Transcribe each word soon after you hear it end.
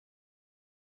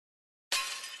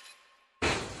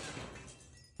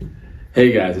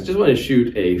Hey guys, I just want to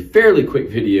shoot a fairly quick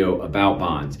video about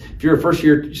bonds. If you're a first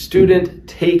year student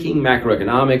taking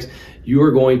macroeconomics, you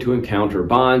are going to encounter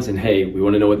bonds, and hey, we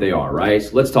want to know what they are, right?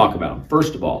 So let's talk about them.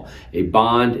 First of all, a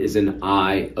bond is an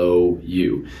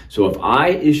IOU. So if I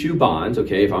issue bonds,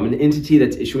 okay, if I'm an entity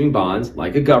that's issuing bonds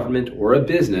like a government or a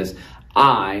business,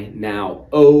 I now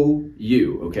owe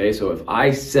you, okay? So if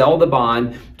I sell the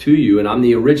bond to you and I'm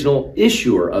the original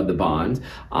issuer of the bonds,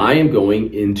 I am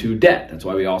going into debt. That's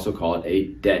why we also call it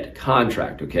a debt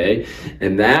contract, okay?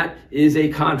 And that is a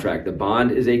contract. The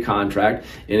bond is a contract,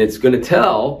 and it's going to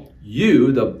tell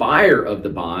you, the buyer of the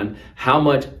bond, how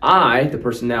much I, the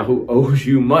person now who owes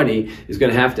you money, is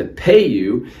going to have to pay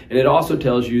you. And it also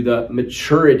tells you the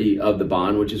maturity of the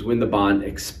bond, which is when the bond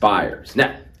expires.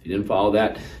 Now, if you didn't follow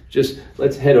that, just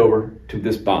let's head over to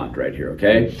this bond right here,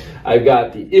 okay? I've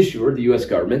got the issuer, the US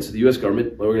government. So the US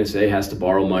government, what we're going to say, has to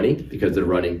borrow money because they're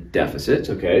running deficits,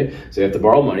 okay? So they have to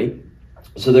borrow money.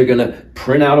 So they're going to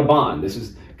print out a bond. This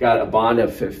has got a bond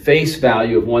of face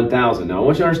value of 1,000. Now, I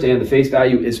want you to understand the face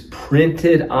value is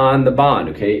printed on the bond,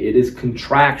 okay? It is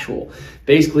contractual.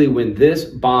 Basically, when this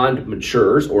bond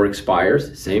matures or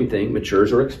expires, same thing,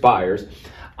 matures or expires,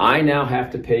 I now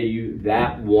have to pay you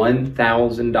that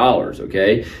 $1,000,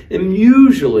 okay? And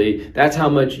usually that's how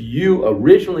much you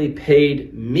originally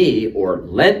paid me or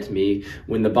lent me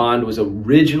when the bond was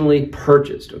originally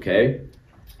purchased, okay?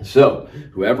 So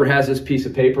whoever has this piece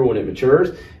of paper when it matures,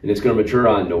 and it's going to mature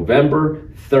on November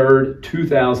 3rd,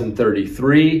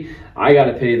 2033, I got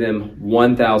to pay them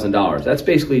 $1,000. That's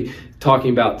basically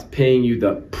talking about paying you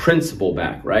the principal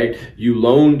back, right? You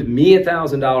loaned me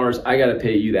 $1,000, I got to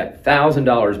pay you that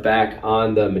 $1,000 back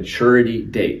on the maturity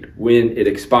date when it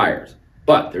expires.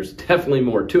 But there's definitely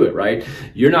more to it, right?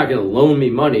 You're not going to loan me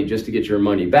money just to get your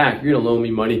money back. You're going to loan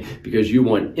me money because you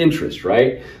want interest,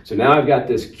 right? So now I've got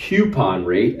this coupon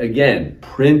rate, again,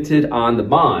 printed on the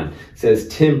bond. It says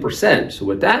 10%. So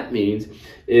what that means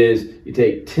is you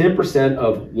take 10%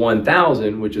 of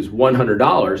 1,000, which is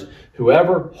 $100.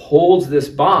 Whoever holds this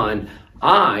bond,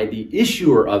 I, the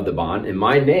issuer of the bond, and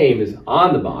my name is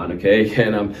on the bond, okay?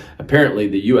 And I'm apparently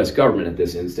the US government at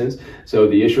this instance. So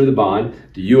the issuer of the bond,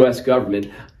 the US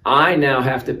government, I now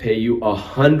have to pay you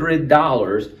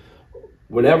 $100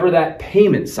 whenever that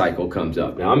payment cycle comes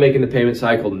up. Now, I'm making the payment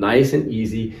cycle nice and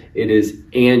easy. It is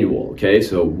annual, okay?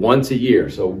 So once a year.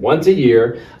 So once a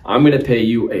year, I'm going to pay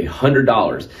you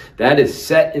 $100. That is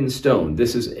set in stone.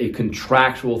 This is a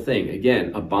contractual thing.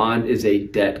 Again, a bond is a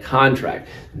debt contract.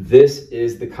 This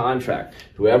is the contract.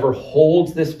 Whoever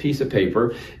holds this piece of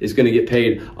paper is going to get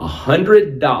paid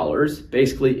 $100,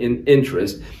 basically in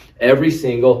interest, every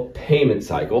single payment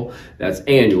cycle. That's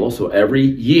annual, so every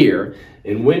year.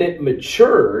 And when it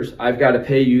matures, I've got to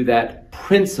pay you that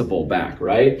principal back,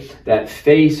 right? That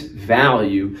face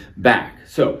value back.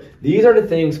 So these are the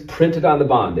things printed on the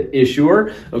bond. The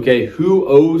issuer, okay, who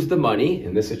owes the money?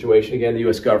 In this situation, again, the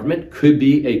US government, could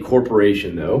be a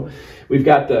corporation though. We've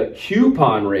got the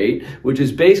coupon rate, which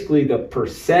is basically the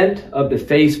percent of the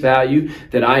face value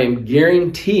that I am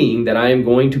guaranteeing that I am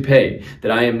going to pay, that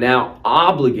I am now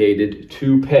obligated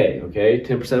to pay, okay?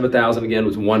 10% of 1,000, again,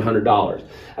 was $100.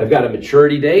 I've got a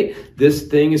maturity date. This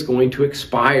thing is going to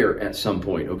expire at some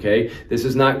point, okay? This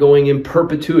is not going in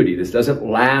perpetuity. This doesn't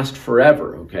last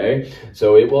forever, okay?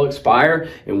 So it will expire,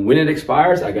 and when it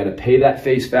expires, I got to pay that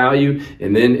face value,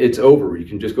 and then it's over. You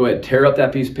can just go ahead and tear up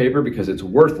that piece of paper because it's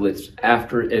worthless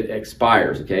after it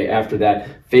expires, okay? After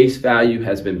that face value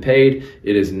has been paid,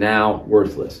 it is now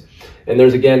worthless. And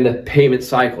there's, again, the payment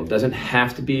cycle. It doesn't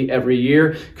have to be every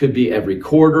year. Could be every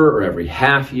quarter or every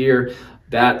half year.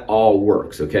 That all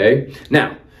works, okay?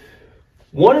 Now,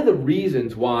 one of the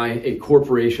reasons why a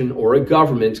corporation or a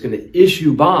government is going to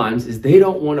issue bonds is they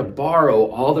don't want to borrow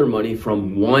all their money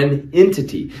from one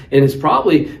entity. And it's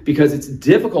probably because it's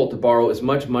difficult to borrow as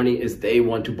much money as they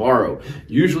want to borrow.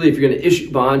 Usually, if you're going to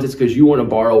issue bonds, it's because you want to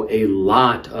borrow a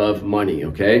lot of money,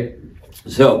 okay?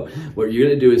 So what you're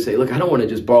going to do is say, look, I don't want to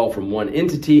just borrow from one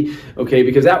entity, okay,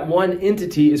 because that one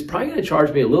entity is probably going to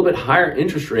charge me a little bit higher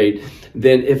interest rate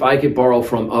than if I could borrow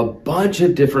from a bunch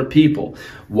of different people.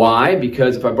 Why?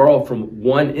 Because if I borrow from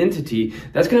one entity,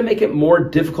 that's going to make it more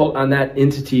difficult on that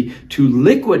entity to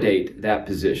liquidate that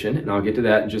position, and I'll get to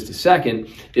that in just a second,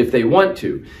 if they want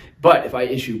to. But if I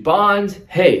issue bonds,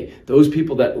 hey, those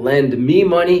people that lend me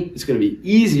money, it's going to be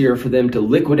easier for them to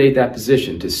liquidate that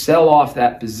position, to sell off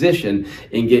that position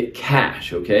and get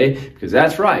cash, okay? Because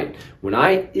that's right. when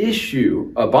I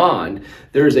issue a bond,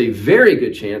 there's a very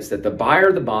good chance that the buyer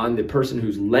of the bond, the person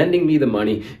who's lending me the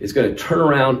money, is going to turn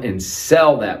around and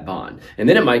sell that bond. And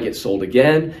then it might get sold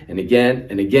again and again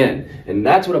and again. And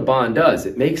that's what a bond does.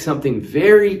 It makes something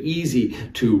very easy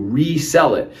to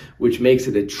resell it, which makes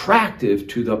it attractive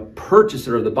to the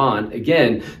purchaser of the bond.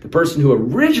 Again, the person who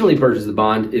originally purchased the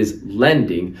bond is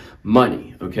lending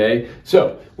money, okay?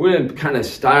 So we're going to kind of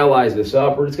stylize this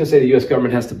up. We're just going to say the U.S.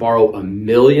 government has to borrow $1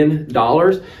 million.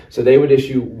 So they would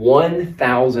issue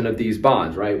 1,000 of these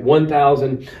bonds, right?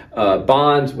 1,000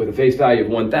 bonds with a face value of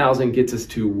 1,000 gets us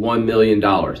to $1 million.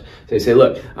 So they say,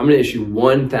 look, I'm going to issue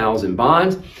 1,000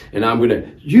 bonds, and I'm going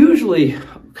to usually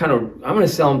I'm going to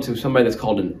sell them to somebody that's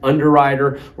called an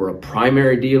underwriter or a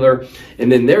primary dealer,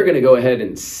 and then they're going to go ahead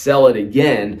and sell it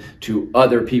again to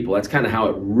other people. That's kind of how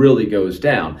it really goes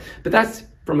down. But that's,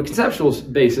 from a conceptual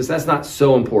basis, that's not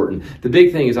so important. The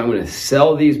big thing is I'm going to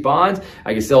sell these bonds.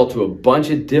 I can sell it to a bunch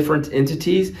of different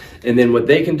entities, and then what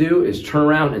they can do is turn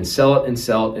around and sell it and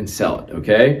sell it and sell it,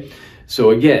 okay?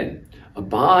 So again, a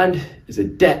bond is a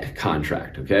debt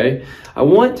contract, okay? I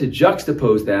want to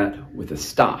juxtapose that with a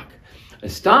stock. A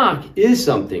stock is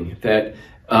something that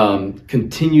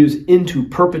continues into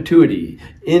perpetuity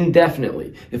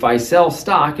indefinitely. If I sell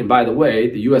stock, and by the way,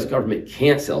 the U.S. government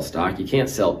can't sell stock. You can't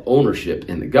sell ownership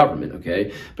in the government,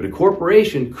 okay? But a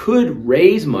corporation could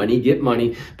raise money, get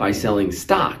money by selling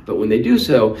stock. But when they do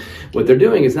so, what they're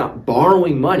doing is not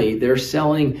borrowing money, they're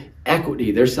selling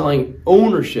equity. They're selling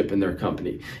ownership in their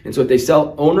company. And so if they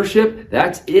sell ownership,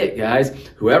 that's it, guys.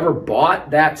 Whoever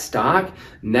bought that stock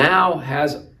now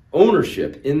has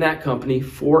ownership in that company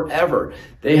forever.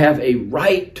 They have a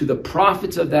right to the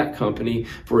profits of that company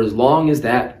for as long as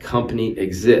that company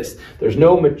exists. There's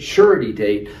no maturity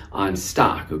date on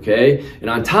stock, okay? And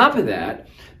on top of that,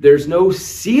 there's no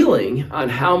ceiling on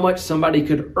how much somebody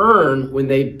could earn when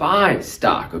they buy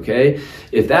stock, okay?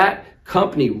 If that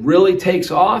company really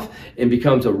takes off and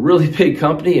becomes a really big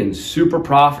company and super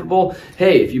profitable,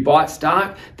 hey, if you bought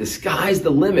stock, the sky's the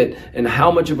limit and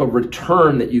how much of a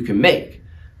return that you can make.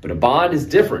 But a bond is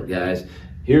different, guys.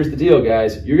 Here's the deal,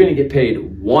 guys. You're going to get paid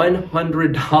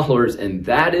 $100, and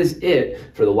that is it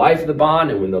for the life of the bond.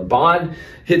 And when the bond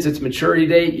hits its maturity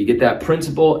date, you get that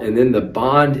principal, and then the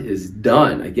bond is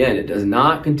done. Again, it does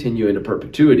not continue into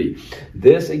perpetuity.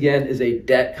 This, again, is a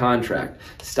debt contract.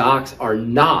 Stocks are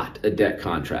not a debt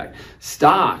contract.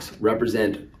 Stocks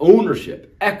represent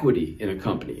ownership, equity in a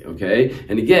company, okay?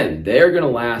 And again, they're going to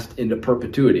last into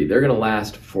perpetuity. They're going to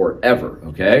last forever,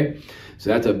 okay? So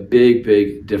that's a big,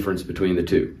 big difference between the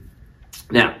two.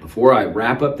 Now, before I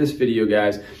wrap up this video,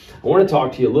 guys, I want to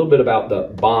talk to you a little bit about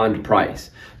the bond price.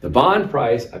 The bond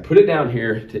price, I put it down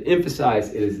here to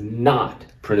emphasize it is not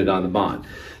printed on the bond.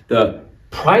 The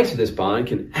price of this bond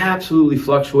can absolutely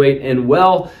fluctuate and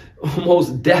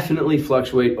almost definitely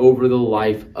fluctuate over the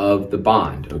life of the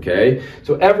bond, okay?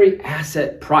 So every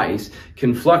asset price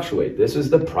can fluctuate. This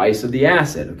is the price of the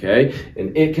asset, okay?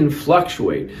 And it can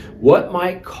fluctuate. What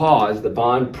might cause the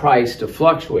bond price to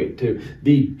fluctuate, to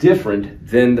be different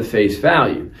than the face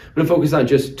value? I'm going to focus on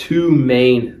just two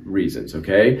main reasons,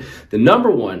 okay? The number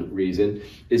one reason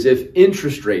is if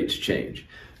interest rates change.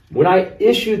 When I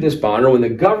issued this bond, or when the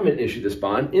government issued this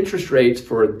bond, interest rates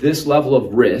for this level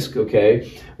of risk,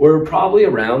 okay, were probably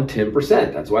around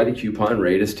 10%. That's why the coupon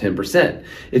rate is 10%.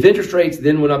 If interest rates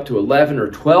then went up to 11 or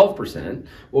 12%,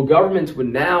 well, governments would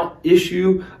now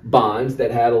issue bonds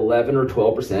that had 11 or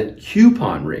 12%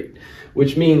 coupon rate,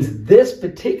 which means this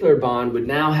particular bond would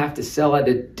now have to sell at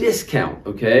a discount,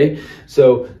 okay?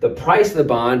 So the price of the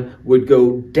bond would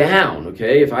go down,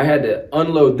 okay? If I had to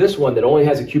unload this one that only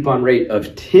has a coupon rate of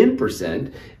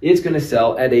 10%, it's gonna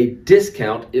sell at a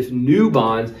discount if new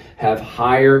bonds have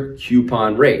higher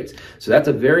coupon rates. So that's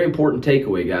a very important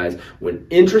takeaway, guys. When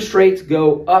interest rates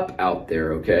go up out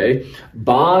there, okay,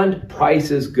 bond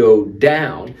prices go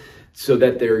down so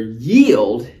that their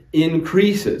yield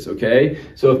increases, okay?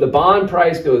 So if the bond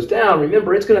price goes down,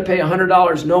 remember, it's going to pay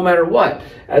 $100 no matter what.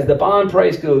 As the bond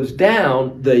price goes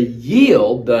down, the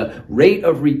yield, the rate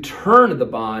of return of the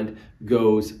bond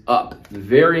goes up.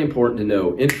 Very important to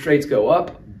know. Interest rates go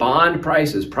up, bond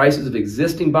prices of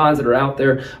existing bonds that are out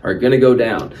there are going to go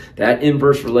down. That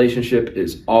inverse relationship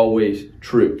is always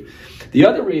true. The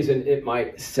other reason it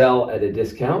might sell at a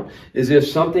discount is if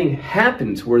something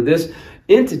happens where this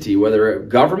entity, whether a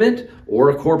government or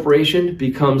a corporation,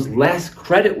 becomes less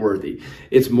creditworthy.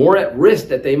 It's more at risk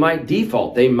that they might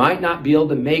default. They might not be able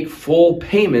to make full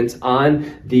payments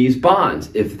on these bonds.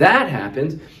 If that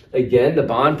happens, again, the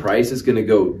bond price is going to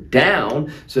go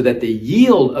down so that the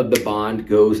yield of the bond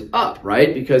goes up,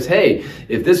 right? Because, hey,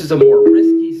 if this is a more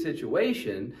risky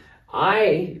situation,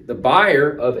 I, the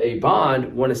buyer of a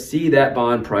bond, want to see that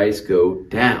bond price go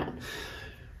down.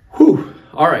 Whew.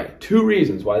 All right, 2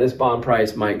 reasons why this bond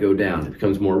price might go down. It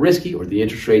becomes more risky or the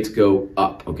interest rates go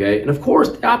up, okay? And of course,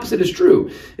 the opposite is true.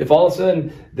 If all of a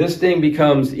sudden this thing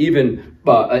becomes even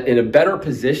in a better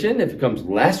position, if it becomes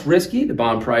less risky, the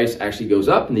bond price actually goes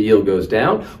up and the yield goes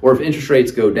down. Or if interest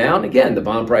rates go down, again, the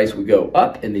bond price would go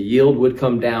up and the yield would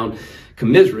come down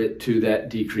commensurate to that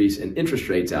decrease in interest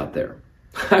rates out there.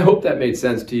 I hope that made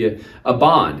sense to you. A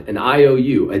bond, an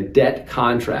IOU, a debt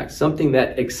contract, something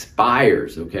that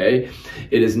expires, okay?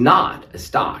 It is not a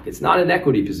stock. It's not an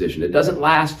equity position. It doesn't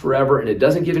last forever, and it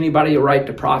doesn't give anybody a right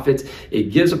to profits. It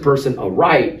gives a person a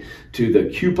right to the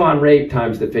coupon rate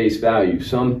times the face value,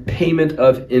 some payment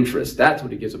of interest. That's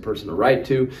what it gives a person a right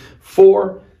to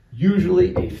for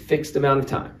usually a fixed amount of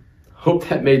time. Hope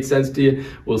that made sense to you.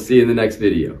 We'll see you in the next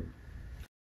video.